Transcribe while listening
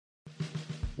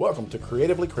Welcome to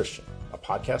Creatively Christian, a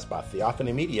podcast by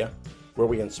Theophany Media, where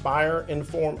we inspire,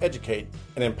 inform, educate,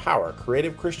 and empower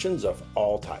creative Christians of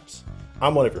all types.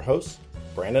 I'm one of your hosts,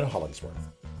 Brandon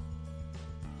Hollingsworth.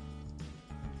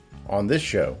 On this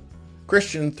show,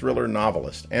 Christian thriller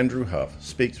novelist Andrew Huff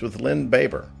speaks with Lynn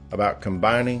Baber about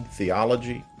combining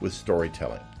theology with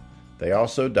storytelling. They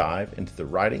also dive into the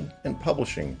writing and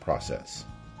publishing process.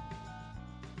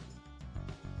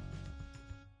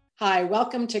 Hi,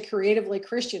 welcome to Creatively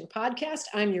Christian Podcast.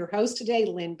 I'm your host today,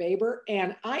 Lynn Baber,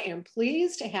 and I am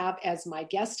pleased to have as my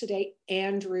guest today,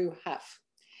 Andrew Huff.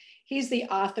 He's the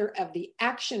author of the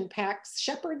action-packed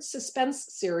Shepherd Suspense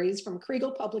series from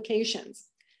Kregel Publications.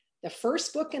 The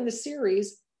first book in the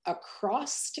series,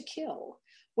 Across to Kill,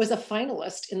 was a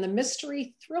finalist in the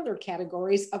mystery thriller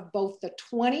categories of both the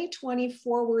 2020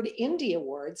 Forward Indie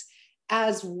Awards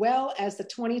as well as the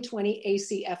 2020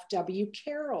 ACFW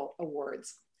Carol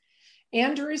Awards.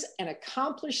 Andrew's an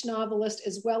accomplished novelist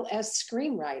as well as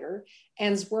screenwriter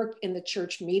and has worked in the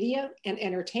church media and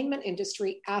entertainment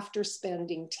industry after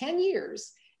spending 10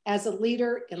 years as a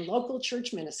leader in local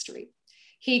church ministry.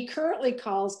 He currently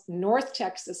calls North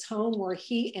Texas home, where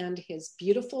he and his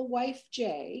beautiful wife,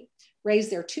 Jay, raise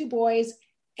their two boys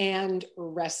and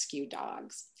rescue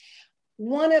dogs.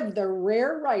 One of the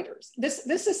rare writers, this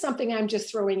is something I'm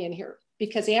just throwing in here,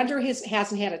 because Andrew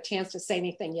hasn't had a chance to say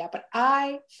anything yet, but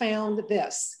I found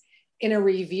this in a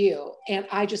review and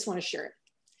I just want to share it.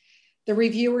 The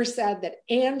reviewer said that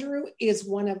Andrew is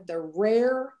one of the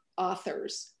rare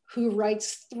authors who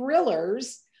writes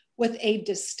thrillers with a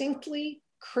distinctly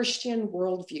Christian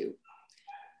worldview.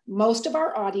 Most of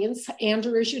our audience,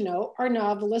 Andrew, as you know, are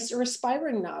novelists or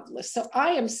aspiring novelists. So I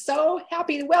am so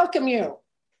happy to welcome you.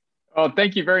 Oh,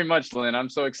 thank you very much, Lynn. I'm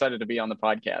so excited to be on the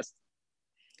podcast.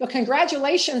 Well,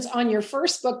 congratulations on your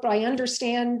first book, but I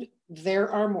understand there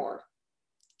are more.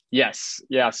 Yes.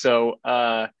 Yeah. So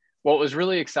what was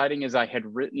really exciting is I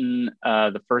had written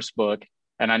the first book,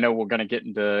 and I know we're going to get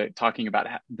into talking about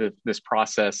this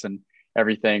process and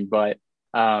everything, but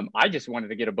I just wanted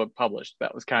to get a book published.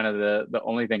 That was kind of the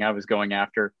only thing I was going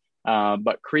after.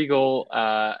 But Kregel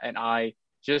and I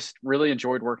just really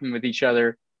enjoyed working with each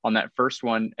other on that first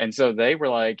one. And so they were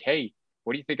like, hey,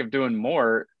 what do you think of doing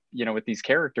more, with these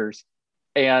characters?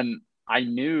 And I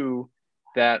knew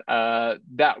that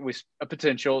that was a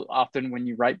potential often when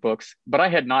you write books, but I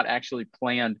had not actually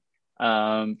planned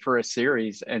for a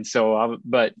series. And so,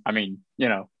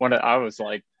 when I was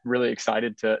like really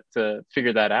excited to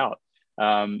figure that out.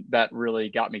 That really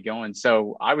got me going.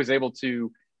 So I was able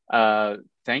to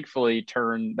thankfully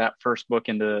turn that first book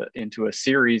into a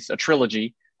series, a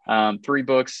trilogy, 3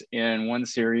 books in one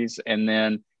series. And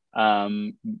then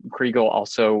Kregel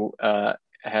also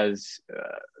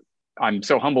I'm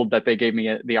so humbled that they gave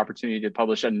me the opportunity to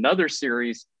publish another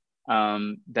series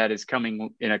that is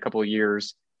coming in a couple of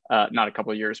years, not a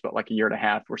couple of years, but like a year and a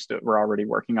half. We're already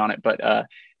working on it, but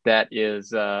that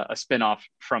is a spinoff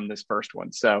from this first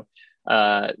one. So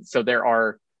there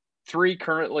are 3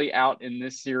 currently out in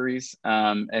this series,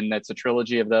 and that's a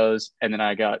trilogy of those. And then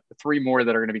I got 3 more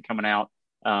that are going to be coming out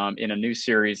in a new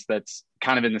series that's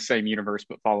kind of in the same universe,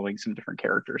 but following some different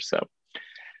characters. So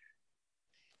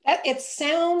it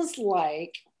sounds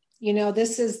like,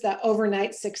 this is the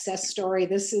overnight success story.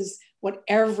 This is what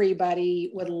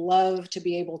everybody would love to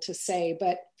be able to say,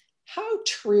 but how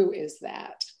true is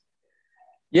that?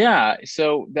 Yeah,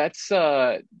 so that's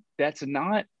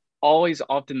not always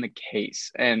often the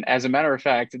case. And as a matter of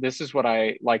fact, this is what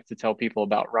I like to tell people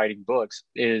about writing books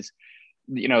is,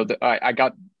 I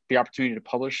got the opportunity to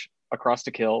publish Across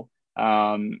to Kill.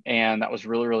 And that was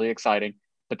really, really exciting.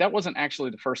 But that wasn't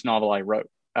actually the first novel I wrote.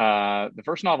 The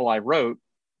first novel I wrote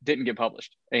didn't get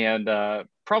published and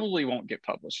probably won't get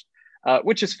published,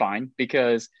 which is fine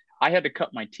because I had to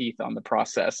cut my teeth on the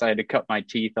process. I had to cut my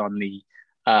teeth on the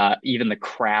even the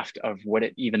craft of what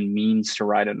it even means to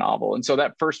write a novel. And so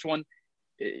that first one,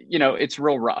 it's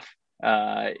real rough.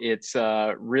 It's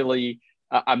really,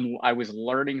 I was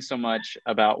learning so much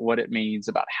about what it means,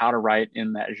 about how to write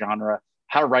in that genre,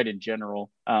 how to write in general,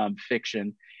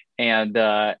 fiction. And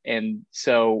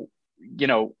so,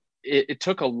 it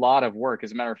took a lot of work.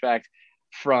 As a matter of fact,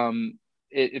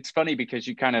 it's funny because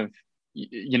you kind of,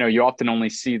 you often only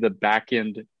see the back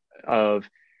end of,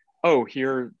 oh,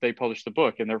 here they published the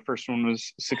book and their first one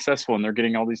was successful and they're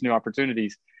getting all these new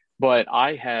opportunities. But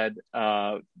I had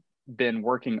been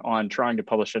working on trying to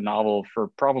publish a novel for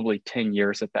probably 10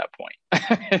 years at that point.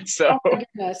 And so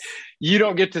you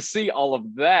don't get to see all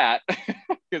of that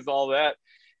because all that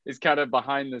is kind of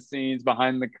behind the scenes,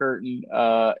 behind the curtain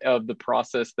of the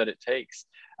process that it takes.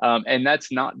 And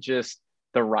that's not just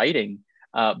the writing.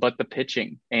 but the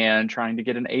pitching and trying to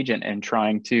get an agent and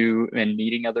and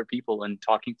meeting other people and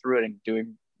talking through it and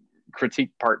doing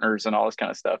critique partners and all this kind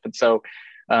of stuff. And so,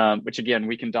 which again,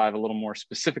 we can dive a little more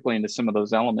specifically into some of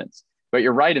those elements. But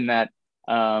you're right in that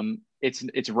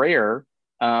it's rare.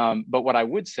 But what I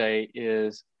would say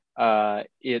is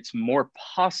it's more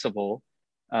possible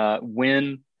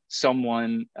when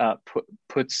someone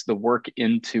puts the work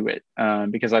into it.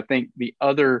 Because I think the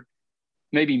other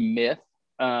maybe myth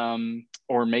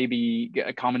or maybe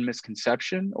a common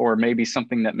misconception or maybe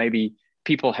something that maybe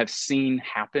people have seen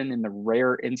happen in the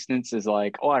rare instance is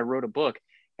like, oh, I wrote a book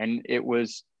and it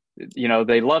was,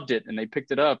 they loved it and they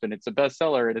picked it up and it's a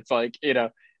bestseller. And it's like,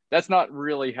 that's not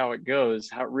really how it goes.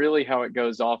 How it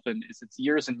goes often is it's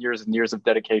years and years and years of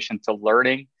dedication to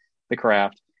learning the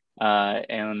craft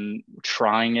and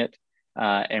trying it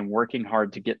and working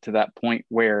hard to get to that point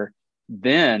where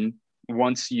then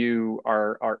once you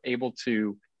are able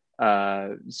to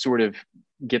sort of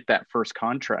get that first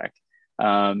contract,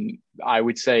 I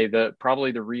would say that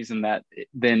probably the reason that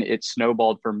then it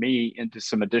snowballed for me into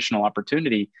some additional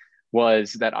opportunity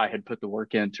was that I had put the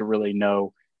work in to really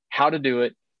know how to do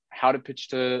it, how to pitch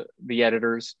to the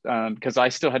editors, because I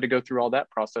still had to go through all that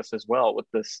process as well with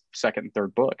this second and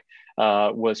third book,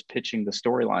 was pitching the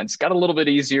storylines. Got a little bit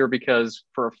easier because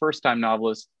for a first-time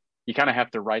novelist, you kind of have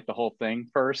to write the whole thing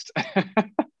first,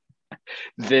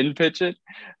 then pitch it.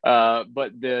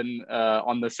 But then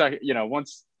on the second,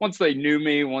 once they knew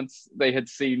me, once they had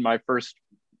seen my first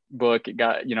book, it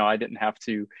got, I didn't have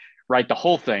to write the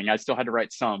whole thing. I still had to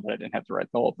write some, but I didn't have to write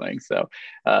the whole thing. So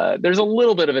there's a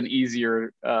little bit of an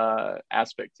easier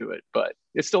aspect to it, but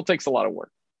it still takes a lot of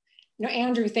work.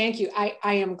 Andrew, thank you. I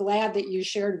am glad that you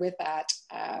shared with that.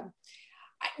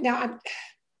 Now,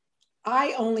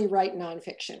 I only write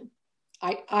nonfiction.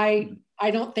 I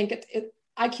don't think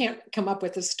I can't come up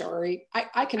with a story.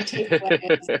 I can take what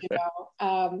it is,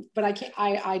 but I can't.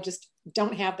 I just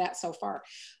don't have that so far.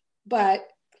 But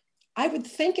I would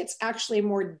think it's actually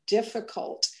more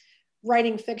difficult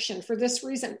writing fiction for this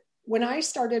reason. When I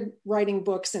started writing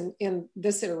books in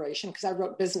this iteration, because I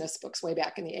wrote business books way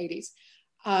back in the 80s,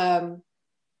 I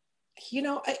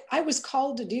was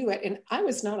called to do it and I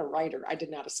was not a writer. I did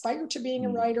not aspire to being a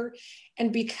writer.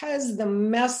 And because the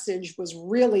message was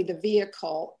really the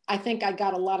vehicle, I think I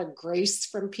got a lot of grace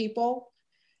from people,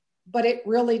 but it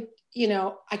really,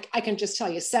 I can just tell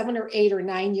you 7 or 8 or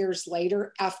 9 years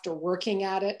later, after working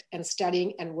at it and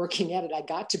studying and working at it, I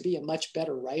got to be a much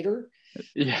better writer.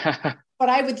 Yeah. But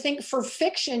I would think for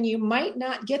fiction, you might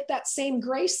not get that same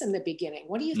grace in the beginning.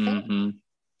 What do you think? Mm-hmm.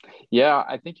 Yeah,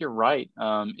 I think you're right.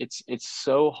 It's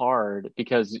so hard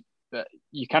because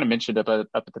you kind of mentioned up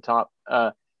at the top,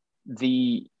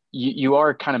 you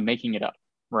are kind of making it up,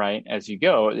 right? As you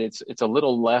go, it's a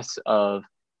little less of,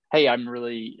 hey, I'm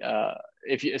really,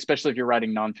 especially if you're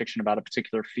writing nonfiction about a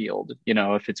particular field,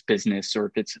 if it's business or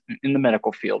if it's in the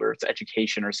medical field or it's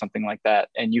education or something like that,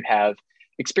 and you have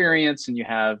experience and you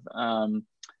have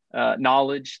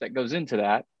knowledge that goes into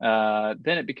that,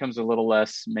 then it becomes a little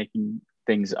less making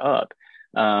things up.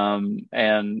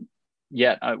 And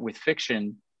yet with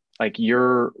fiction, like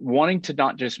you're wanting to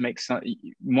not just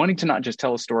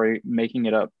tell a story, making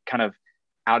it up kind of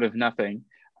out of nothing,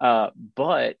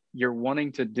 but you're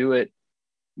wanting to do it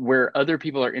where other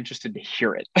people are interested to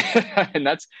hear it. And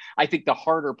that's, I think, the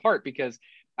harder part, because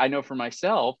I know for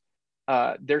myself,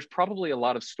 there's probably a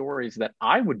lot of stories that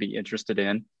I would be interested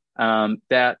in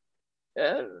that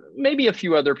maybe a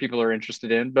few other people are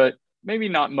interested in, but maybe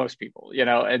not most people,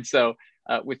 And so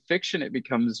with fiction,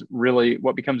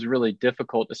 what becomes really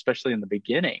difficult, especially in the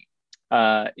beginning,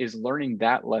 is learning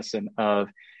that lesson of,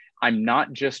 I'm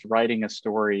not just writing a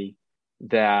story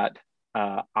that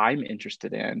I'm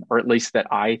interested in, or at least that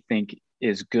I think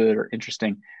is good or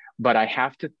interesting, but I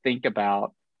have to think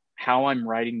about how I'm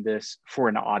writing this for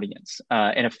an audience.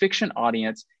 And a fiction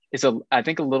audience is, I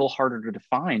think, a little harder to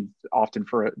define often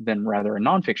than rather a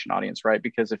nonfiction audience, right?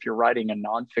 Because if you're writing a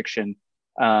nonfiction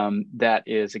that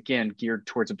is, again, geared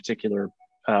towards a particular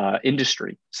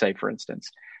industry, say, for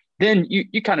instance, then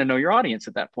you kind of know your audience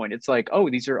at that point. It's like, oh,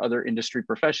 these are other industry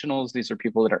professionals. These are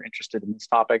people that are interested in this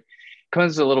topic.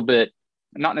 Becomes a little bit,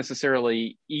 not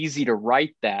necessarily easy to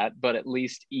write that, but at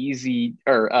least easy,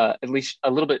 or at least a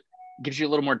little bit, gives you a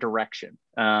little more direction.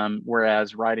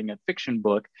 Whereas writing a fiction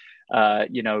book,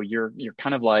 you're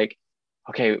kind of like,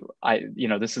 okay,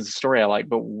 this is a story I like,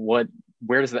 but where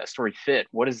does that story fit?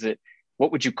 What is it?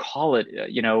 What would you call it?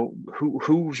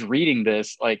 Who's reading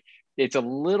this? Like, it's a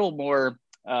little more,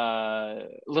 a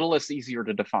little less easier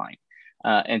to define.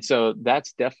 And so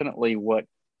that's definitely what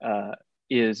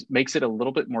makes it a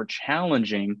little bit more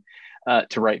challenging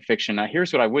to write fiction. Now,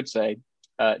 here's what I would say.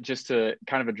 just to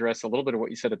kind of address a little bit of what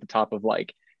you said at the top of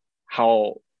like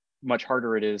how much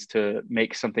harder it is to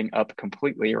make something up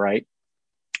completely, right?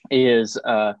 Is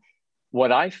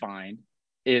what I find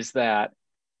is that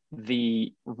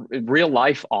the real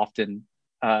life often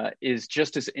is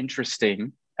just as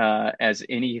interesting as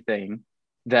anything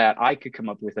that I could come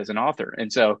up with as an author.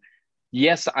 And so,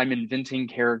 yes, I'm inventing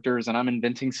characters and I'm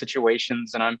inventing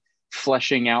situations and I'm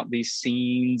fleshing out these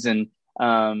scenes and,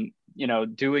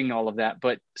 doing all of that.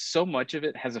 But so much of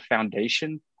it has a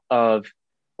foundation of,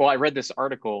 well, I read this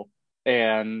article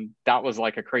and that was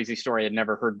like a crazy story I'd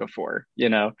never heard before,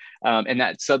 and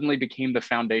that suddenly became the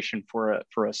foundation for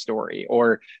a story.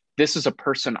 Or this is a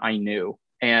person I knew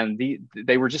and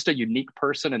they were just a unique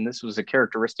person and this was a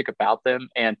characteristic about them,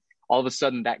 and all of a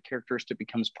sudden that characteristic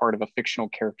becomes part of a fictional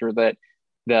character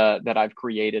that I've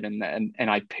created, and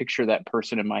I picture that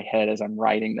person in my head as I'm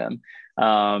writing them.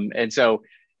 And so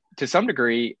to some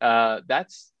degree,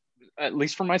 that's, at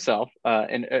least for myself,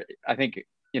 and I think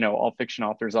all fiction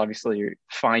authors obviously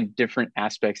find different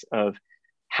aspects of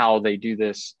how they do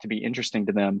this to be interesting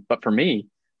to them. But for me,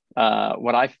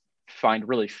 what I find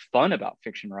really fun about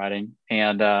fiction writing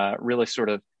and really sort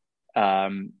of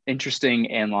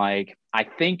interesting, and like I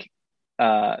think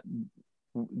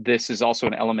this is also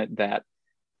an element that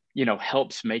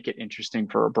helps make it interesting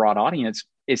for a broad audience,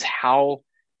 is how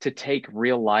to take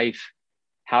real life,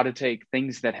 how to take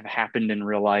things that have happened in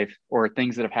real life or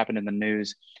things that have happened in the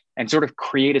news and sort of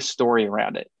create a story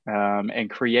around it, and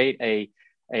create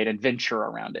an adventure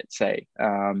around it, say.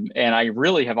 And I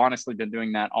really have honestly been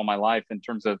doing that all my life in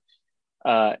terms of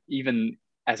even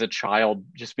as a child,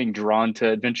 just being drawn to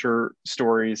adventure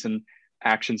stories and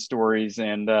action stories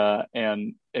and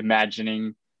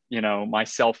imagining,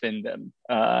 myself in them.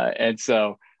 And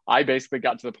so I basically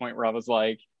got to the point where I was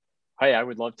like, hey, I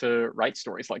would love to write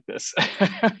stories like this.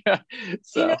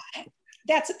 So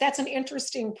that's an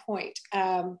interesting point.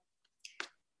 I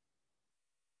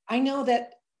know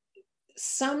that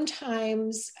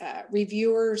sometimes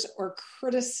reviewers or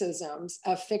criticisms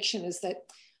of fiction is that,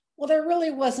 well, there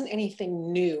really wasn't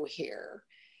anything new here.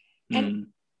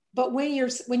 But when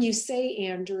you say,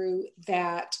 Andrew,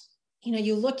 that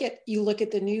you look at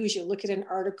the news, you look at an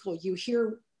article, you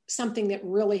hear something that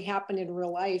really happened in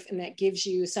real life, and that gives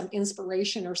you some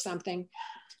inspiration or something.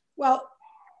 Well,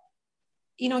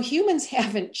 humans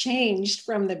haven't changed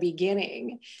from the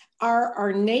beginning.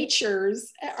 Our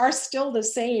natures are still the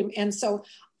same. And so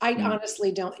I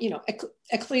honestly don't,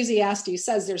 Ecclesiastes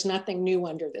says there's nothing new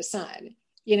under the sun.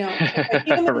 A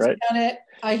human has done it.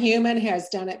 A human has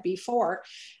done it before.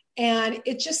 And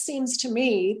it just seems to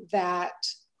me that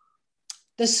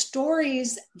the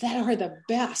stories that are the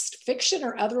best, fiction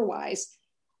or otherwise,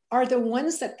 are the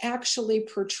ones that actually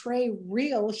portray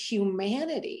real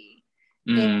humanity.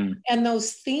 And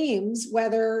those themes,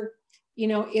 whether,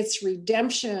 it's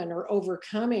redemption or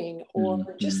overcoming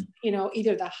or just,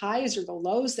 either the highs or the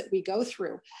lows that we go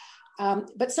through.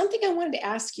 But something I wanted to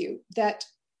ask you that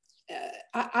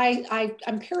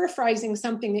I'm paraphrasing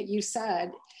something that you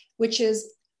said, which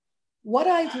is, what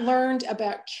I've learned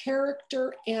about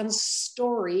character and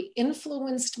story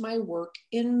influenced my work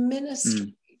in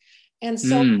ministry. And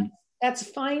so that's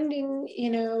finding,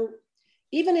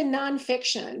 even in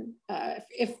nonfiction,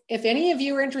 if any of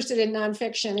you are interested in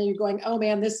nonfiction and you're going, oh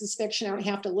man, this is fiction, I don't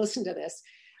have to listen to this.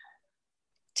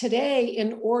 Today,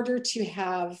 in order to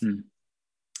have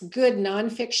good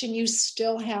nonfiction, you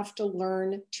still have to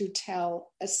learn to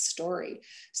tell a story.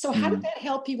 So how did that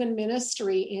help you in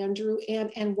ministry, Andrew?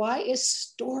 And why is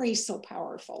story so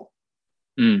powerful?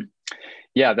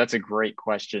 Yeah, that's a great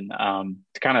question.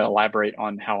 To kind of elaborate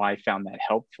on how I found that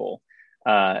helpful,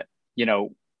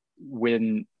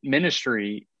 when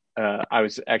ministry, I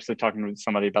was actually talking with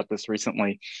somebody about this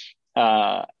recently.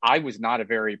 I was not a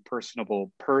very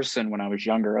personable person when I was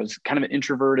younger. I was kind of an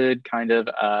introverted, kind of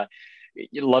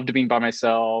loved being by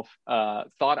myself,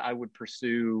 thought I would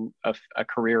pursue a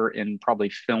career in probably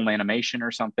film animation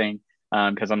or something,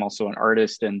 because I'm also an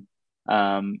artist.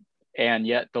 And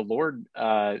yet the Lord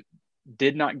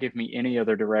did not give me any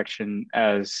other direction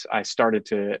as I started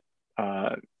to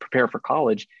prepare for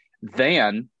college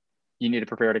than you need to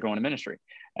prepare to go into ministry.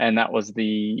 And that was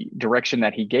the direction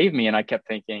that he gave me. And I kept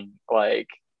thinking like,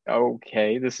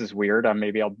 okay, this is weird.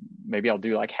 Maybe I'll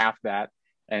do like half that.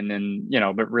 And then,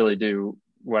 but really do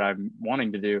what I'm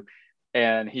wanting to do.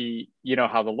 And he,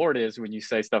 how the Lord is when you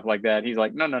say stuff like that, he's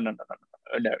like, no,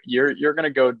 you're going to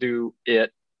go do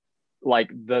it,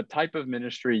 like the type of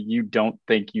ministry you don't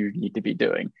think you need to be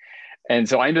doing. And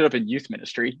so I ended up in youth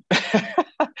ministry,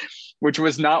 which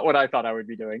was not what I thought I would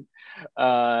be doing.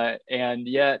 And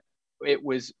yet it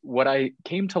was what I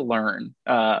came to learn,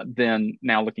 then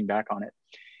now looking back on it,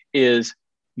 is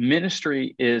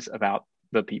ministry is about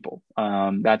the people.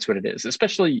 That's what it is.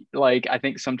 Especially, like, I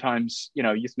think sometimes,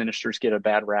 youth ministers get a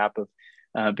bad rap of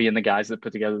being the guys that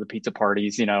put together the pizza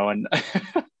parties, and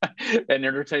and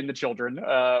entertain the children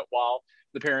while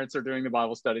the parents are doing the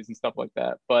Bible studies and stuff like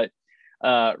that. But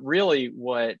really,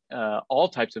 what all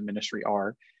types of ministry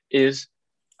is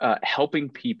helping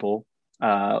people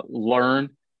learn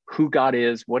who God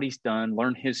is, what He's done,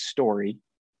 learn His story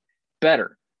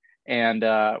better. And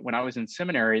when I was in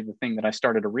seminary, the thing that I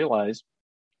started to realize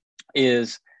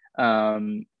is,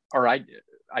 I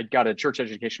got a church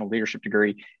educational leadership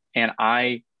degree, and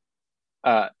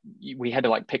we had to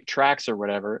like pick tracks or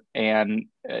whatever, and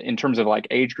in terms of like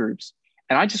age groups,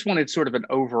 and I just wanted sort of an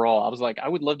overall. I was like, I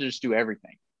would love to just do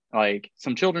everything, like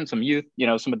some children, some youth,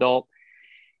 some adult.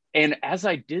 And as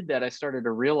I did that, I started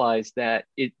to realize that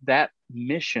that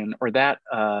mission or that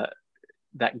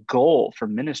goal for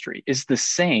ministry is the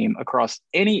same across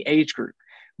any age group.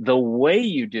 The way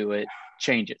you do it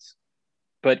changes,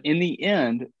 but in the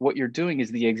end, what you're doing is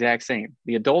the exact same.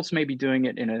 The adults may be doing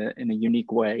it in a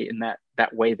unique way, in that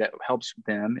way that helps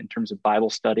them in terms of Bible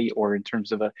study or in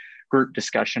terms of a group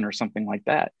discussion or something like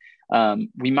that.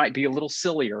 We might be a little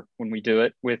sillier when we do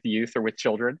it with youth or with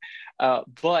children,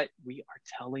 but we are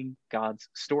telling God's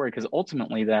story, because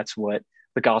ultimately that's what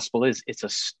the gospel is. It's a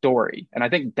story. And I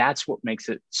think that's what makes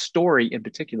it, story in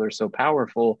particular, so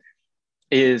powerful,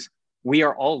 is we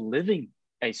are all living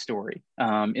a story,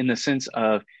 in the sense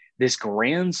of this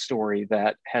grand story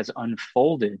that has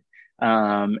unfolded,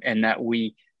 and that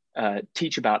we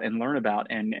teach about and learn about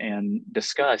and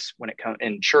discuss when it comes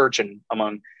in church and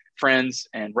among friends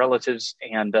and relatives.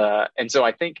 And so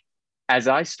I think when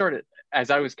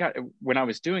I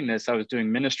was doing this, I was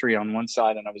doing ministry on one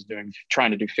side and I was trying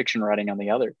to do fiction writing on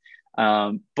the other.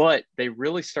 But they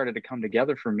really started to come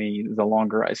together for me the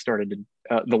longer I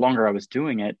was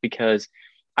doing it, because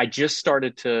I just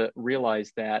started to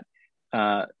realize that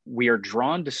we are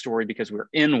drawn to story because we're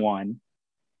in one.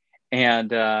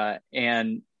 And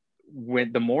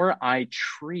when the more I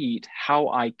treat how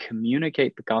I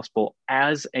communicate the gospel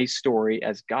as a story,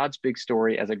 as God's big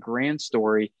story, as a grand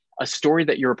story, a story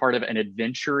that you're a part of, an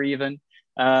adventure, even,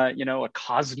 a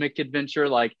cosmic adventure,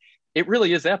 like it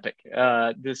really is epic.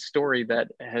 This story that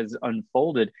has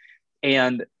unfolded,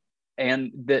 and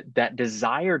that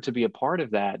desire to be a part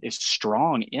of that is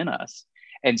strong in us.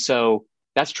 And so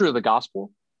that's true of the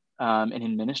gospel, and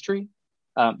in ministry.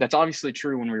 That's obviously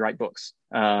true when we write books,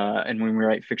 and when we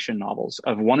write fiction novels,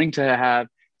 of wanting to have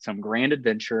some grand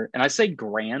adventure. And I say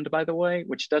grand, by the way,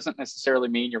 which doesn't necessarily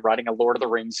mean you're writing a Lord of the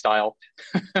Rings style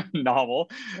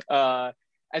novel,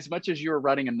 as much as you're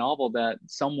writing a novel that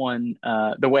someone,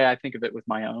 the way I think of it with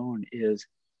my own is,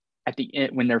 at the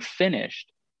end, when they're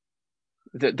finished,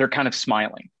 they're kind of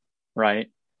smiling, right?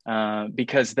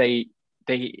 Because they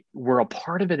were a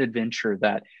part of an adventure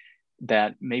that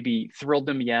maybe thrilled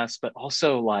them, yes, but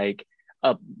also like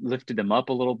lifted them up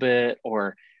a little bit,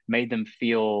 or made them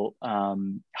feel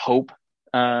hope,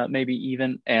 maybe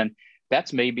even. And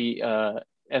that's maybe,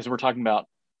 as we're talking about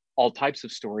all types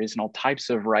of stories and all types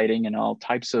of writing and all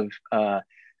types of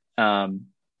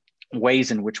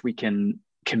ways in which we can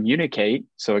communicate.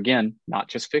 So again, not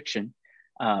just fiction,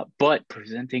 but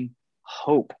presenting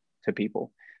hope to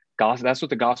people. That's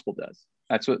what the gospel does.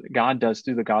 That's what God does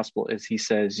through the gospel, is He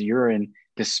says, you're in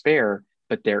despair,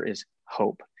 but there is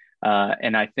hope.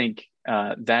 And I think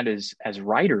that is, as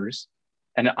writers,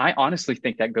 and I honestly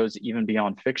think that goes even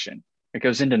beyond fiction. It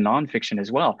goes into nonfiction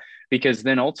as well, because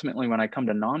then ultimately when I come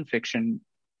to nonfiction,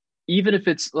 even if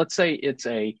it's, let's say it's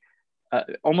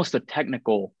almost a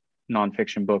technical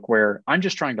nonfiction book where I'm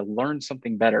just trying to learn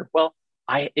something better. Well,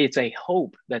 it's a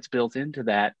hope that's built into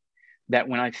that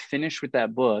when I finish with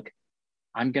that book,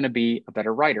 I'm going to be a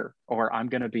better writer, or I'm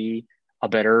going to be a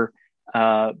better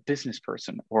business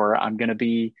person, or I'm going to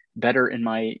be better in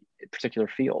my particular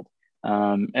field.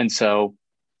 And so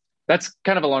that's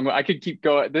kind of a long way. I could keep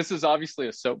going. This is obviously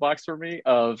a soapbox for me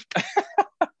of.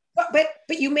 but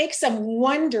you make some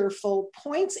wonderful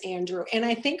points, Andrew. And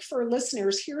I think for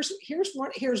listeners, here's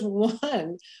one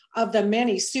of the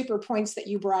many super points that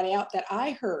you brought out that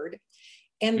I heard.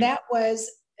 And that was,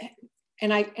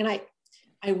 and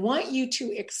I want you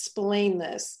to explain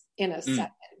this in a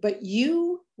second, but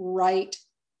you write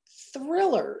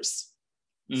thrillers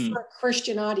for a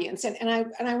Christian audience. And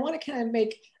I want to kind of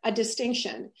make a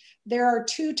distinction. There are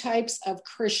two types of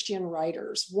Christian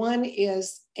writers. One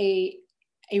is a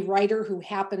writer who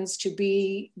happens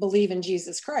to believe in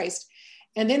Jesus Christ.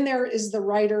 And then there is the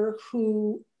writer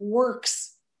who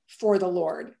works for the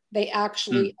Lord. They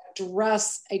actually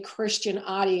address a Christian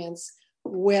audience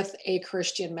with a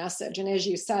Christian message. And as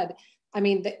you said, I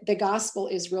mean, the gospel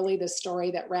is really the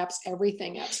story that wraps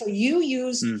everything up. So you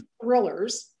use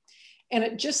thrillers, and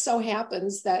it just so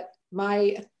happens that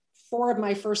four of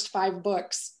my first 5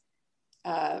 books,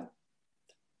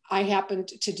 I happened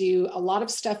to do a lot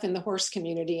of stuff in the horse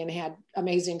community and had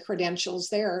amazing credentials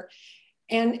there.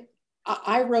 And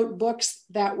I wrote books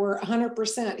that were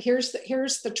 100%. Here's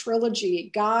the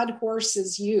trilogy: God,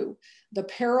 Horses, You, The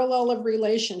Parallel of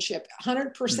Relationship,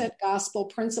 100% gospel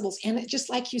principles. And it, just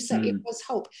like you said, it was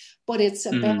hope, but it's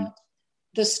about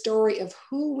the story of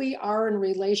who we are in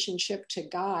relationship to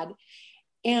God.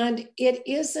 And it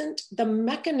isn't the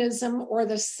mechanism or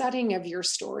the setting of your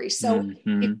story. So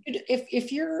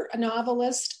if you're a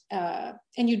novelist and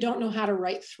you don't know how to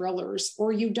write thrillers,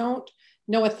 or you don't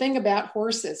know a thing about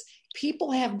horses,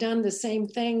 people have done the same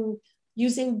thing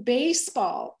using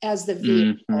baseball as the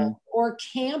vehicle, or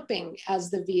camping as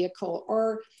the vehicle,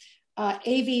 or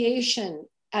aviation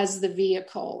as the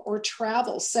vehicle, or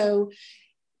travel. So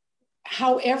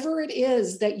however it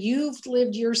is that you've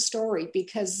lived your story,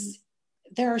 because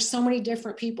there are so many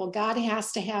different people, God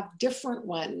has to have different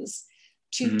ones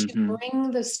to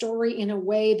bring the story in a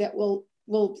way that will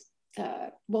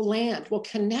land, will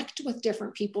connect with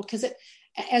different people. Because it,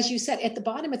 as you said, at the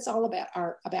bottom, it's all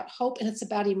about hope, and it's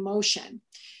about emotion.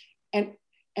 And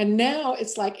now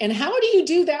it's like, and how do you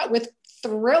do that with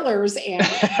thrillers? And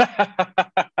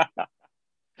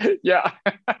yeah,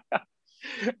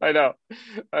 I know.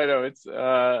 It's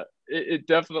it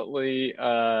definitely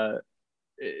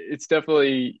it's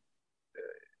definitely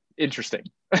interesting.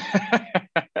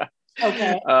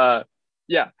 Okay.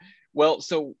 Yeah. Well,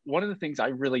 so one of the things I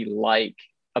really like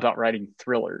about writing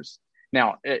thrillers.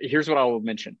 Now, here's what I will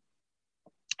mention.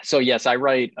 So yes, I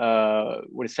write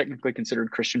what is technically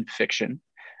considered Christian fiction.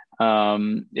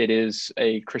 It is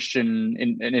a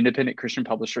an independent Christian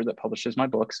publisher that publishes my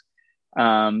books.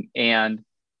 And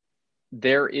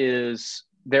there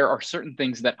are certain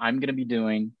things that I'm going to be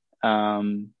doing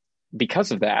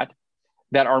because of that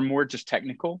are more just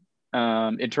technical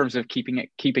in terms of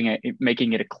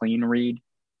making it a clean read.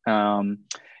 Not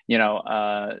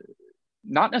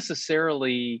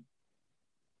necessarily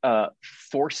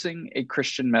forcing a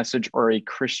Christian message or a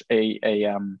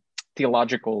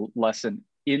theological lesson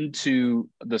into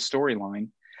the storyline,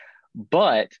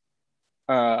 but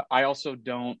I also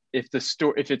don't, if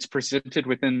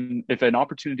an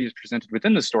opportunity is presented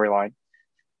within the storyline,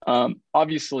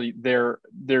 obviously there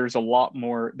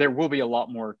will be a lot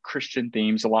more Christian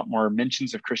themes, a lot more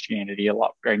mentions of Christianity,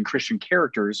 and Christian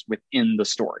characters within the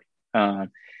story.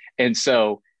 And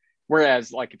so,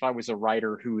 whereas like if I was a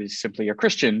writer who is simply a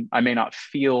Christian, I may not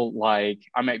feel like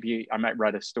I might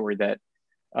write a story that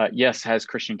yes, has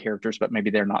Christian characters, but maybe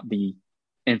they're not the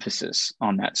emphasis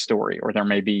on that story, or there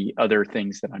may be other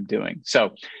things that I'm doing.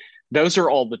 So those are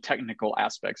all the technical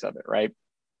aspects of it, right?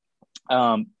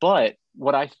 But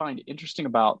what I find interesting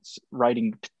about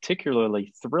writing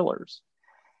particularly thrillers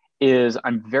is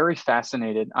I'm very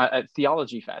fascinated.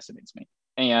 Theology fascinates me.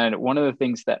 And one of the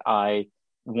things that I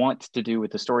want to do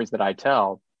with the stories that I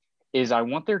tell is I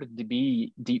want there to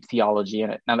be deep theology in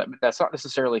it. Now, that's not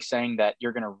necessarily saying that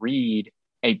you're going to read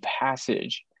a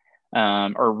passage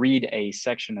or read a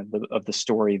section of the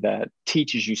story that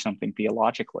teaches you something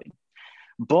theologically.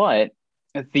 But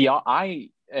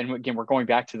and again, we're going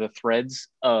back to the threads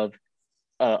of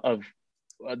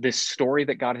this story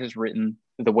that God has written,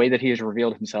 the way that He has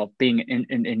revealed Himself, being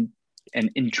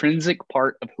an intrinsic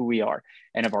part of who we are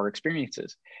and of our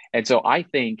experiences. And so I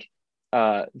think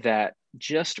that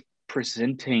just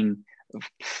presenting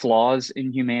flaws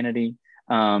in humanity,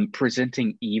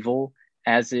 presenting evil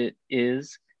as it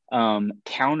is,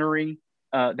 countering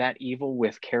that evil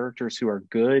with characters who are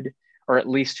good, or at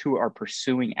least who are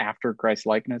pursuing after Christ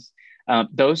likeness.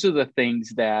 Those are the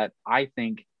things that I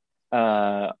think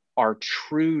are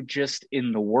true just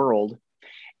in the world,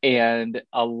 and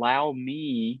allow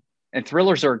me, and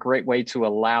thrillers are a great way to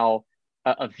allow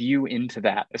a view into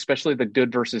that, especially the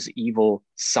good versus evil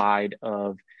side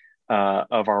of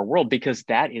our world, because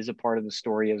that is a part of the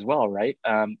story as well, right?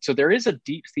 So there is a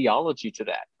deep theology to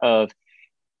that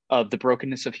of the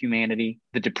brokenness of humanity,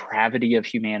 the depravity of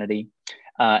humanity,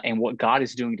 and what God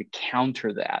is doing to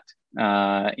counter that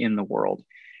in the world.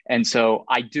 And so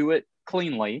I do it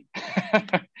cleanly,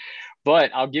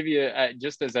 but I'll give you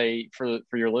just as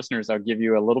for your listeners, I'll give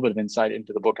you a little bit of insight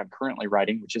into the book I'm currently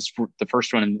writing, which is the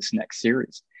first one in this next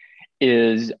series.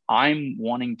 Is I'm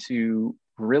wanting to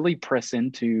really press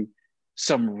into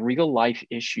some real life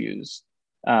issues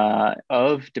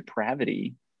of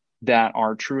depravity that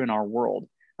are true in our world.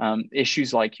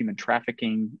 issues like human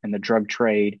trafficking and the drug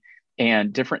trade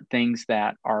and different things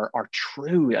that are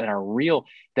true, that are real,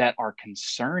 that are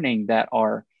concerning, that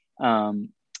are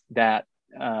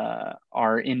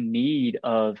in need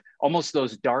of almost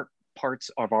those dark parts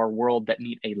of our world that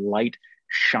need a light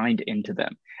shined into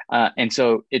them. And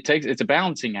so it's a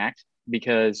balancing act,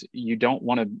 because you don't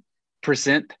want to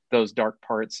present those dark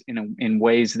parts in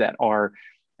ways that are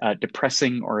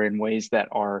depressing, or in ways that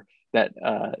are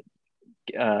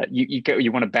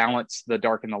you want to balance the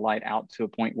dark and the light out to a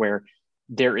point where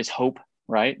there is hope,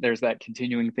 right? There's that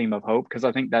continuing theme of hope, because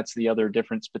I think that's the other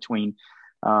difference between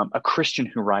a Christian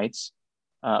who writes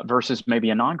versus maybe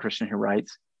a non-Christian who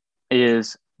writes,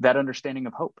 is that understanding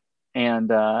of hope, and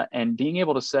being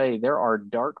able to say there are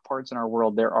dark parts in our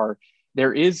world,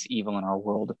 there is evil in our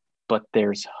world, but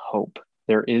there's hope.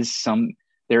 There is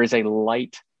a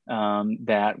light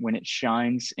that when it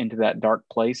shines into that dark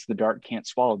place, the dark can't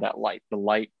swallow that light. The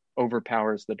light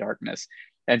overpowers the darkness.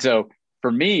 And so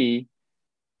for me,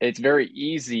 it's very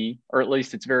easy, or at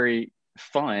least it's very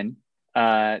fun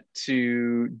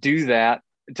to do that,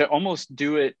 to almost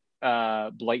do it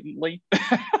blatantly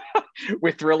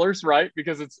with thrillers, right?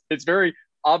 Because it's very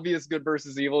obvious good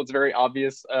versus evil. It's very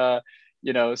obvious,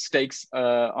 stakes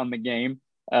on the game,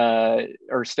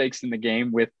 or stakes in the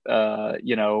game with,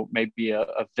 maybe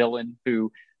a villain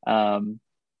who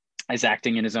is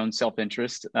acting in his own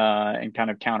self-interest, and kind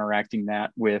of counteracting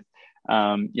that with,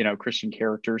 Christian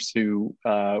characters who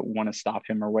want to stop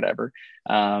him or whatever.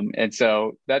 And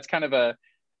so that's kind of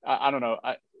I don't know.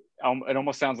 It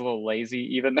almost sounds a little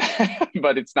lazy even,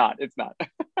 but it's not.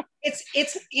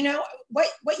 It's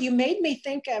what you made me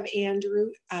think of,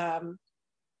 Andrew,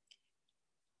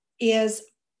 is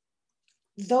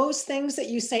those things that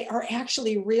you say are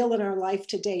actually real in our life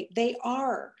to date. They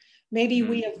are. Maybe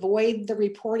we avoid the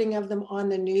reporting of them on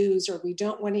the news, or we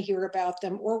don't want to hear about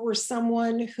them, or we're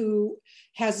someone who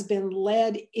has been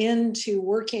led into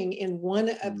working in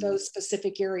one of those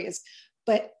specific areas.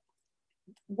 But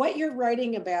what you're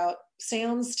writing about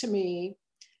sounds to me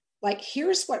like,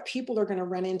 here's what people are going to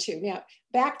run into. Now,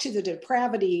 back to the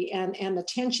depravity and the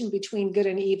tension between good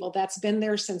and evil, that's been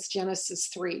there since Genesis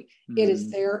 3. It is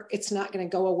there. It's not going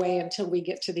to go away until we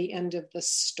get to the end of the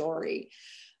story.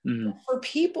 For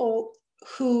people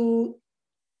who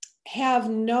have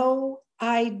no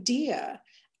idea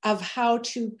of how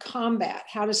to combat,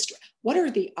 what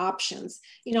are the options?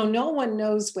 No one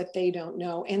knows what they don't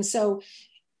know. And so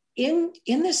in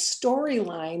this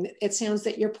storyline, it sounds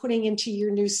that you're putting into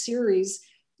your new series,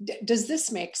 does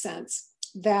this make sense?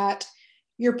 That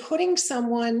you're putting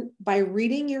someone, by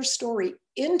reading your story,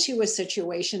 into a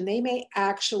situation they may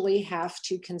actually have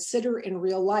to consider in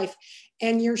real life.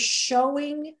 And you're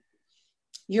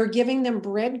giving them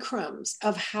breadcrumbs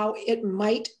of how it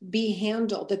might be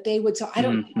handled, that they would say, I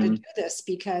don't need to do this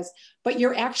but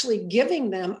you're actually giving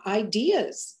them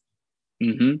ideas.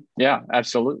 Yeah,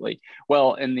 absolutely.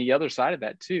 Well, and the other side of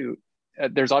that too,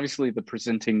 there's obviously the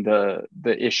presenting the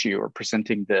issue, or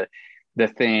presenting the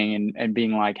thing and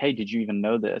being like, hey, did you even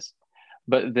know this?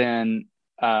 But then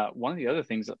one of the other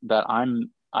things that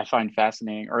I find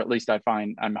fascinating, or at least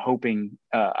I'm hoping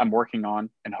I'm working on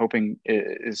and hoping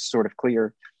is sort of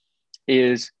clear,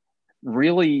 is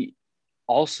really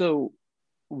also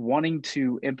wanting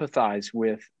to empathize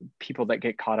with people that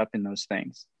get caught up in those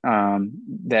things,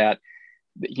 that,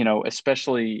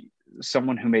 especially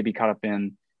someone who may be caught up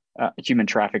in human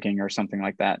trafficking or something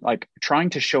like that, like trying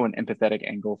to show an empathetic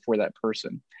angle for that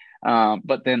person.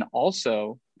 But then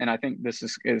also, and I think this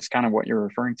is kind of what you're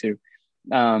referring to,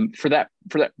 for that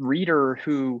reader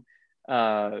who,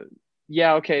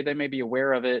 they may be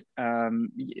aware of it.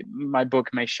 My book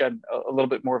may shed a little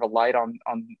bit more of a light on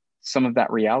some of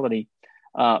that reality.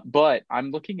 But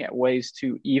I'm looking at ways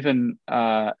to even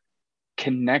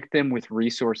connect them with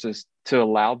resources to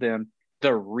allow them,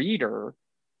 the reader.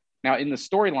 Now, in the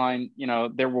storyline,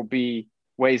 there will be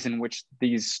ways in which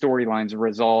these storylines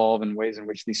resolve and ways in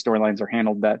which these storylines are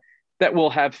handled that will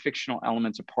have fictional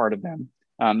elements a part of them.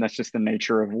 That's just the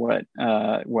nature of what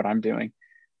I'm doing.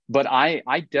 But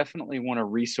I definitely want to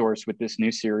resource with this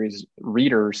new series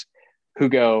readers who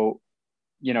go,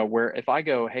 where if I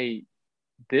go, hey,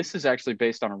 this is actually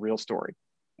based on a real story.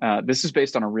 This is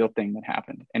based on a real thing that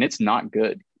happened, and it's not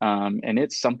good. And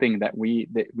it's something that we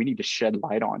need to shed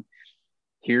light on.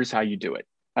 Here's how you do it.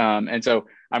 And so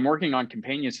I'm working on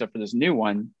companion stuff for this new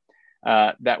one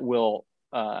that will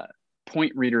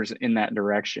point readers in that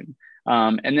direction.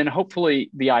 And then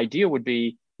hopefully the idea would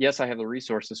be, yes, I have the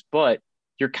resources, but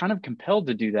you're kind of compelled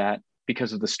to do that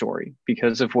because of the story,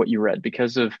 because of what you read,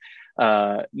 because of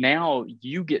now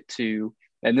you get to,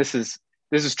 and this is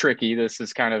tricky. This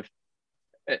is kind of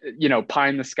pie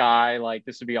in the sky, like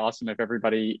this would be awesome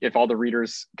if all the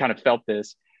readers kind of felt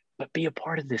this, but be a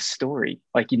part of this story.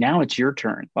 Like now it's your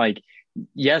turn. Like,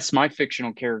 yes, my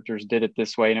fictional characters did it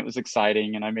this way and it was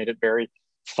exciting and I made it very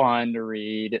fun to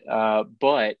read.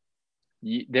 But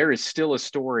there is still a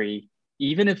story,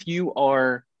 even if you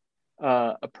are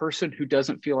a person who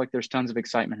doesn't feel like there's tons of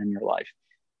excitement in your life.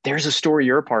 There's a story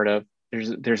you're a part of.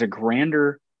 There's a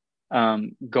grander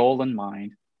goal in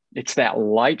mind. It's that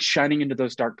light shining into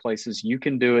those dark places. You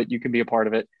can do it. You can be a part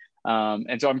of it.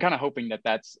 And so I'm kind of hoping that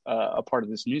that's a part of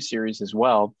this new series as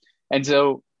well. And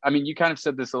so, I mean, you kind of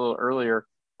said this a little earlier,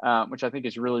 which I think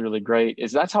is really, really great,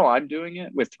 is that's how I'm doing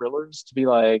it with thrillers, to be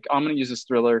like, I'm going to use this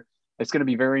thriller. It's going to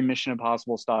be very Mission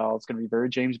Impossible style. It's going to be very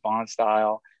James Bond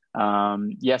style.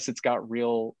 Yes, it's got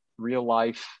real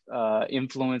life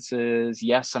influences.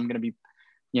 Yes, I'm going to be,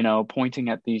 pointing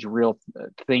at these real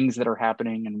things that are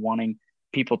happening and wanting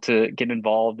people to get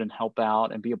involved and help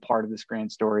out and be a part of this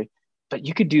grand story. But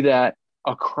you could do that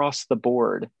across the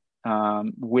board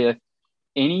with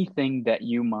anything that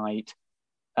you might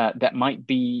that might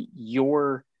be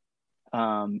your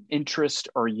interest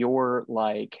or your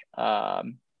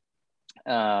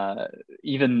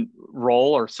even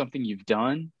role or something you've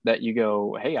done that you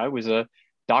go, hey, I was a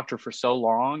doctor for so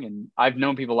long, and I've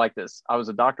known people like this. I was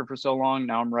a doctor for so long,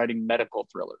 now I'm writing medical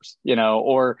thrillers,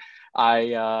 or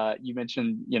you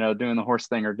mentioned, doing the horse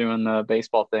thing or doing the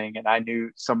baseball thing, and I knew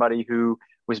somebody who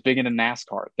was big into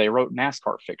NASCAR. They wrote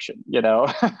NASCAR fiction,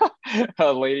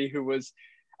 a lady who was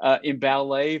in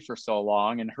ballet for so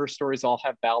long, and her stories all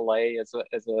have ballet as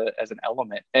an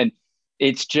element. And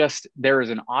it's just, there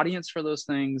is an audience for those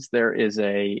things. There is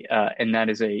and that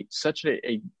is such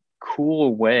a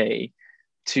cool way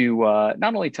to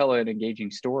not only tell an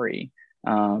engaging story,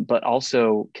 but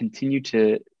also continue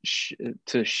to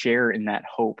share in that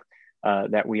hope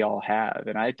that we all have.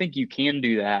 And I think you can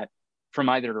do that from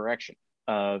either direction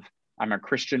of, I'm a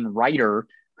Christian writer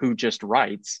who just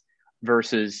writes,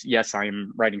 versus, yes, I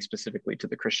am writing specifically to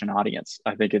the Christian audience.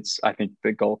 I think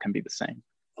the goal can be the same.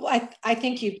 Well, I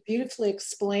think you beautifully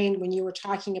explained when you were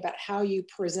talking about how you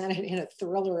present it in a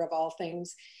thriller of all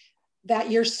things,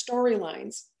 that your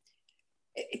storylines,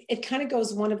 it kind of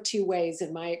goes one of two ways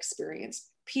in my experience.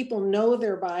 People know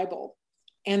their Bible,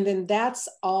 and then that's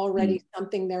already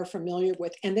something they're familiar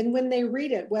with. And then when they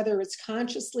read it, whether it's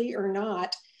consciously or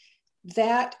not,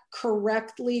 that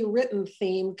correctly written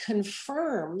theme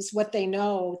confirms what they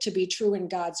know to be true in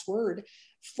God's word.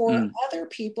 For other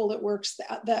people, it works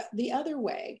the other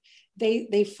way.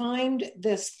 They find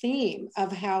this theme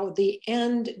of how the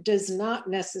end does not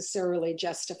necessarily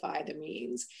justify the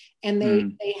means. And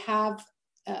they have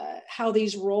how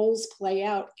these roles play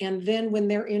out. And then when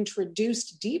they're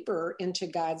introduced deeper into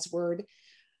God's word,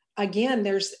 again,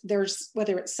 there's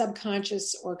whether it's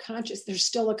subconscious or conscious, there's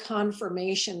still a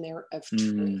confirmation there of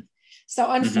truth. So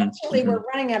unfortunately, we're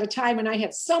running out of time, and I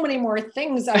had so many more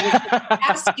things I was going to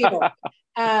ask you.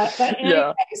 But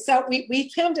anyway, so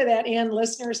we come to that end,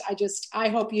 listeners. I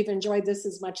hope you've enjoyed this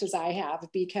as much as I have,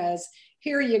 because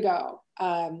here you go.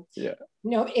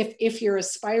 If you're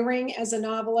aspiring as a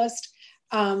novelist,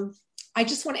 I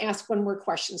just want to ask one more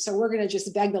question. So we're going to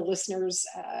just beg the listeners'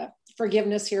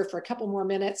 forgiveness here for a couple more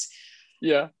minutes.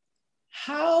 Yeah.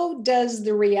 How does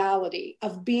the reality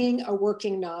of being a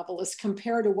working novelist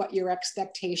compare to what your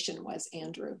expectation was,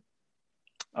 Andrew?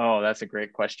 Oh, that's a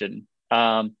great question.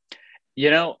 I'm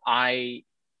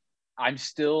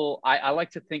still, I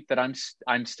like to think that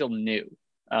I'm still new,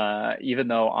 even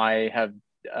though I have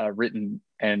written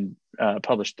and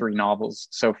published 3 novels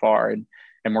so far, and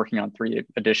I'm working on 3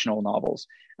 additional novels.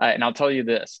 And I'll tell you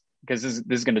this, because this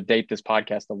is going to date this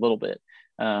podcast a little bit.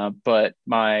 But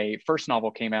my first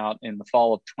novel came out in the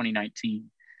fall of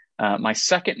 2019. My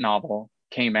second novel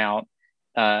came out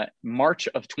March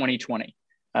of 2020,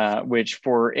 which,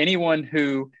 for anyone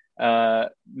who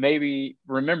maybe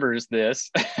remembers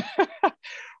this,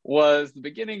 was the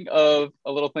beginning of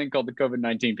a little thing called the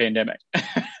COVID-19 pandemic.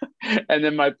 And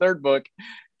then my third book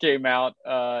came out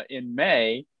in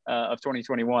May of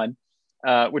 2021,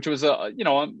 which was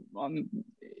on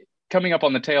coming up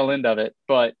on the tail end of it,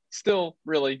 but still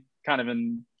really kind of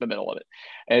in the middle of it.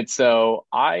 And so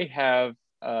I have,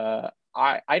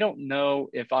 I don't know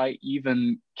if I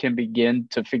even can begin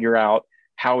to figure out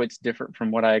how it's different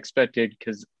from what I expected,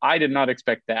 because I did not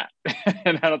expect that.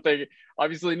 And I don't think,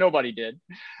 obviously nobody did.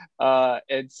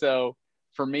 And so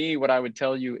for me, what I would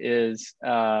tell you is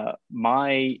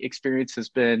my experience has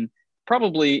been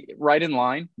probably right in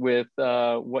line with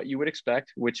what you would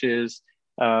expect, which is,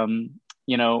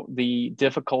 the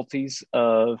difficulties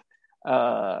of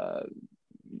or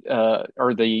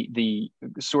the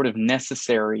sort of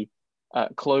necessary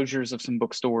closures of some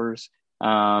bookstores,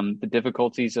 the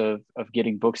difficulties of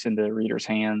getting books into readers'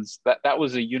 hands. That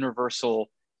was a universal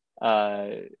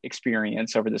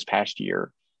experience over this past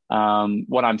year.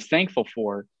 What I'm thankful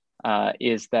for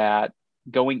is that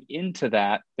going into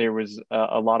that, there was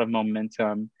a lot of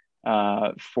momentum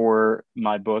for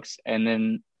my books. And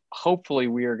then hopefully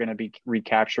we are going to be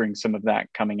recapturing some of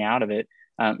that coming out of it,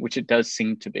 which it does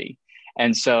seem to be.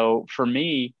 And so for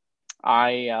me,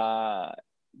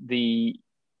 the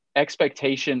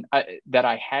expectation that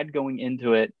I had going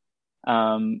into it,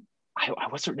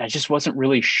 I just wasn't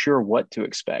really sure what to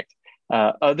expect,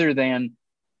 other than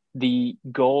the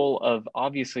goal of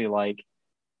obviously like,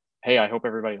 hey, I hope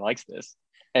everybody likes this.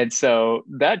 And so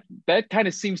that kind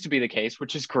of seems to be the case,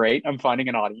 which is great. I'm finding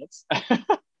an audience.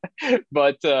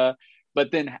 but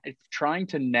then trying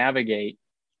to navigate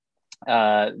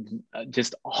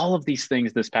just all of these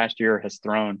things this past year has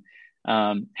thrown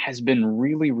has been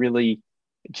really, really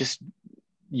just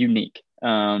unique.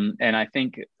 And I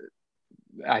think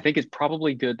it's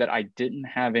probably good that I didn't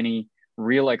have any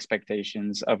real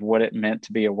expectations of what it meant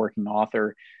to be a working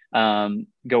author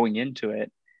going into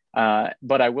it.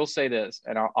 But I will say this,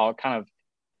 and I'll kind of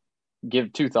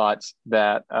give two thoughts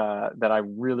that I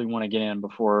really want to get in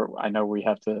before I know we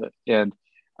have to end.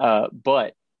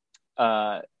 But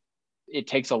it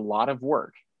takes a lot of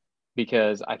work,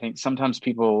 because I think sometimes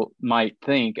people might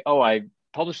think, oh, I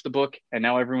published the book and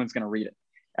now everyone's going to read it.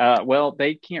 Well,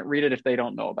 they can't read it if they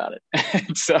don't know about it.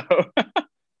 So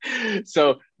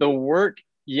the work,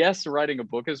 yes, writing a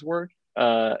book is work,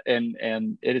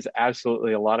 and it is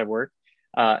absolutely a lot of work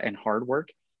and hard work.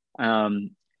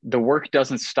 The work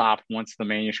doesn't stop once the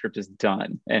manuscript is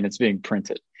done and it's being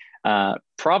printed.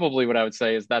 Probably what I would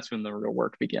say is that's when the real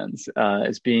work begins,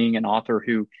 is being an author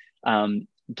who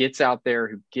gets out there,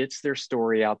 who gets their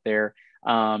story out there.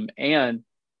 And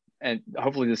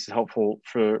hopefully this is helpful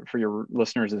for your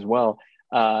listeners as well.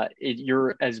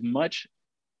 You're as much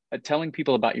telling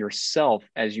people about yourself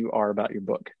as you are about your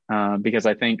book, because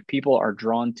I think people are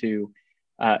drawn to,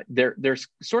 there's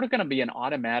sort of going to be an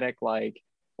automatic, like,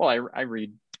 well, I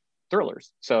read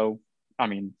thrillers. So, I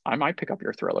mean, I might pick up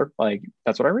your thriller. Like,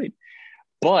 that's what I read.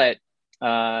 But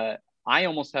I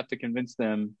almost have to convince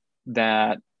them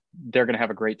that they're going to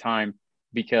have a great time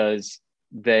because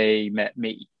they met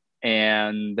me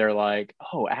and they're like,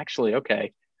 oh, actually,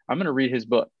 okay, I'm going to read his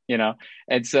book,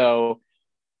 And so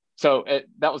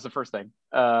that was the first thing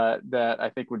that I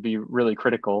think would be really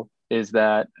critical, is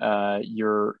that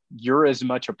you're as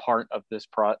much a part of this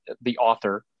the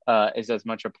author is as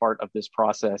much a part of this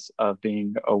process of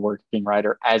being a working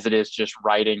writer as it is just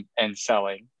writing and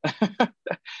selling.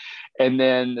 And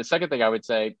then the second thing I would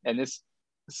say, and this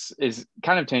is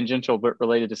kind of tangential but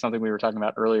related to something we were talking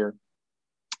about earlier,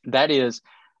 that is,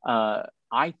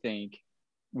 I think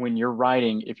when you're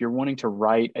writing, if you're wanting to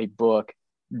write a book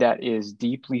that is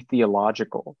deeply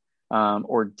theological,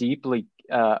 or deeply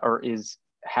carries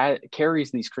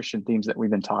these Christian themes that we've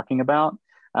been talking about,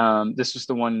 this was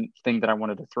the one thing that I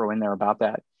wanted to throw in there about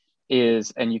that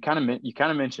is, and you kind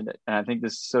of mentioned it, and I think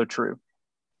this is so true.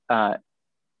 That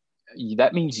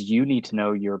means you need to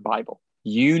know your Bible.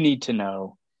 You need to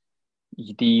know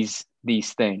these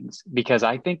things, because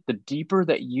I think the deeper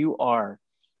that you are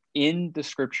in the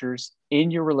scriptures,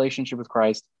 in your relationship with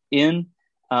Christ, in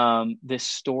this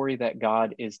story that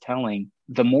God is telling,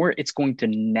 the more it's going to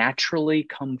naturally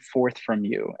come forth from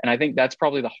you. And I think that's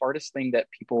probably the hardest thing that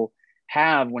people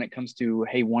have when it comes to,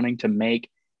 hey, wanting to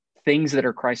make things that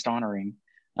are Christ honoring,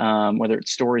 whether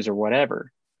it's stories or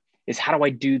whatever, is how do I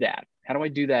do that? How do I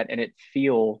do that? And it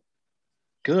feel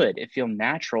good, it feel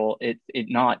natural, it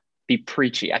not be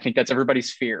preachy. I think that's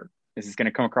everybody's fear, is it's going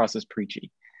to come across as preachy.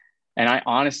 And I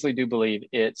honestly do believe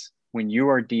it's when you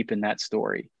are deep in that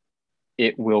story,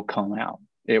 it will come out.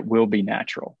 It will be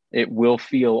natural. It will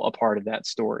feel a part of that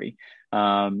story.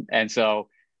 And so,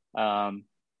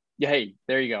 hey,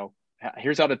 there you go.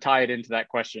 Here's how to tie it into that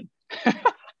question.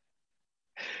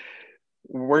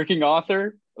 Working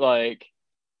author, like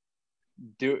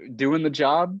doing the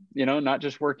job, not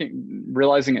just working,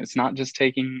 realizing it's not just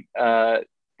taking,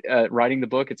 writing the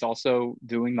book. It's also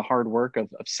doing the hard work of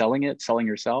selling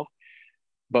yourself.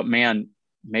 But man,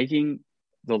 making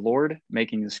the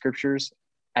scriptures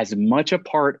as much a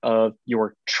part of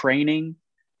your training,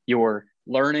 your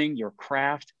learning, your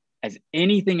craft as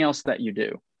anything else that you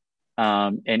do.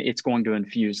 And it's going to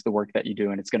infuse the work that you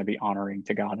do, and it's going to be honoring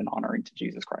to God and honoring to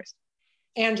Jesus Christ.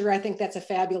 Andrew, I think that's a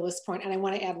fabulous point. And I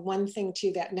want to add one thing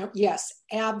to that. No, yes,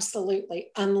 absolutely.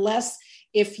 Unless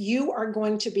if you are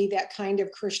going to be that kind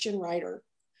of Christian writer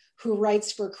who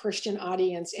writes for a Christian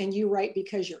audience and you write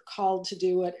because you're called to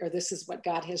do it, or this is what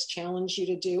God has challenged you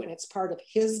to do, and it's part of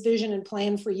his vision and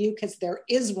plan for you, because there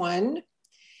is one,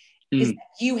 is that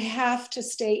you have to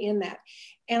stay in that.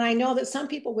 And I know that some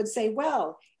people would say,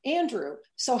 well, Andrew,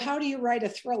 so how do you write a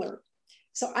thriller?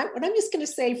 So what I'm just going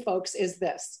to say, folks, is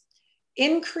this: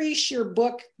 increase your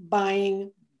book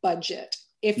buying budget.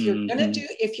 If you're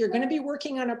going to be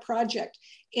working on a project,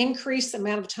 increase the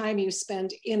amount of time you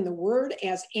spend in the Word,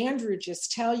 as Andrew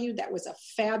just tell you. That was a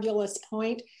fabulous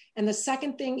point. And the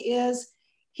second thing is,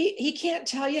 he can't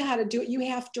tell you how to do it. You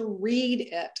have to read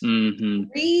it.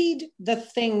 Read the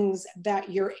things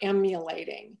that you're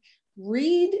emulating.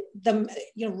 Read them,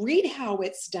 read how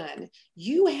it's done.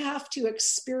 You have to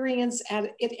experience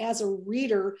it as a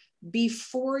reader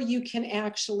before you can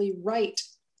actually write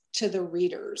to the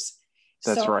readers.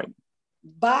 That's right.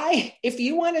 If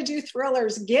you want to do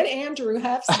thrillers, get Andrew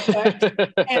Huff's book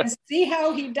and see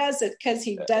how he does it, because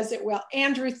he does it well.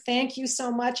 Andrew, thank you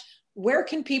so much. Where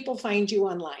can people find you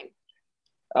online?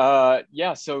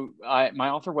 So my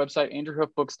author website,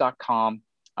 andrewhuffbooks.com,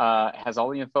 has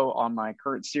all the info on my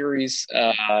current series.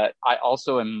 I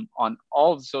also am on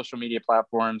all of the social media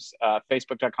platforms,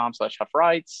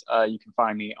 facebook.com/HuffWrites. You can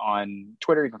find me on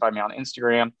Twitter. You can find me on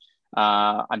Instagram.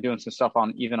 I'm doing some stuff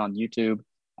on YouTube.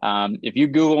 If you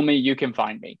Google me, you can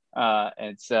find me. But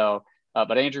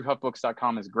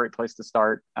andrewhuffbooks.com is a great place to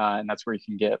start. And that's where you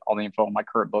can get all the info on my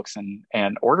current books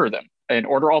and order them, and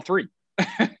order all three.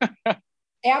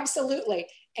 Absolutely.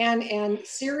 And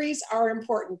series are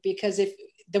important, because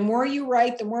the more you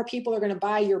write, the more people are going to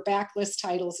buy your backlist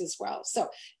titles as well. So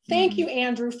thank you,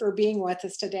 Andrew, for being with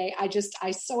us today. I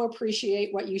so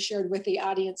appreciate what you shared with the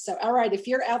audience. So, all right, if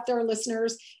you're out there,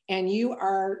 listeners, and you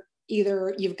are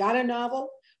you've got a novel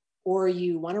or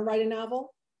you want to write a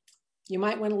novel, you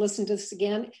might want to listen to this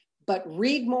again, but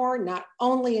read more, not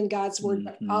only in God's word,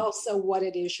 but also what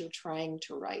it is you're trying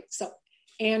to write. So,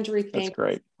 Andrew, thank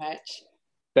you so much.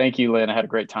 Thank you, Lynn. I had a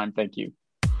great time. Thank you.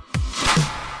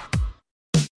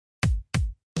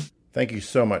 Thank you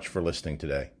so much for listening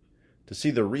today. To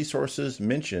see the resources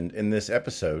mentioned in this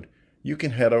episode, you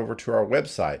can head over to our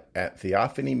website at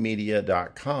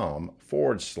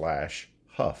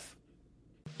theophanymedia.com/Huff.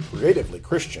 Creatively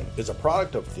Christian is a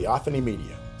product of Theophany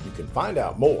Media. You can find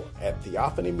out more at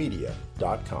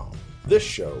theophanymedia.com. This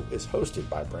show is hosted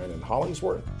by Brandon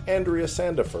Hollingsworth, Andrea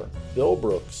Sandifer, Bill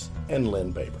Brooks, and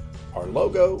Lynn Baber. Our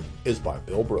logo is by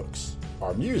Bill Brooks.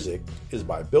 Our music is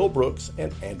by Bill Brooks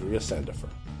and Andrea Sandifer.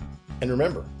 And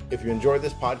remember, if you enjoy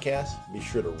this podcast, be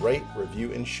sure to rate,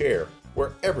 review, and share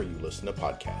wherever you listen to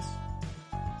podcasts.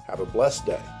 Have a blessed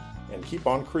day, and keep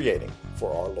on creating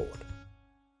for our Lord.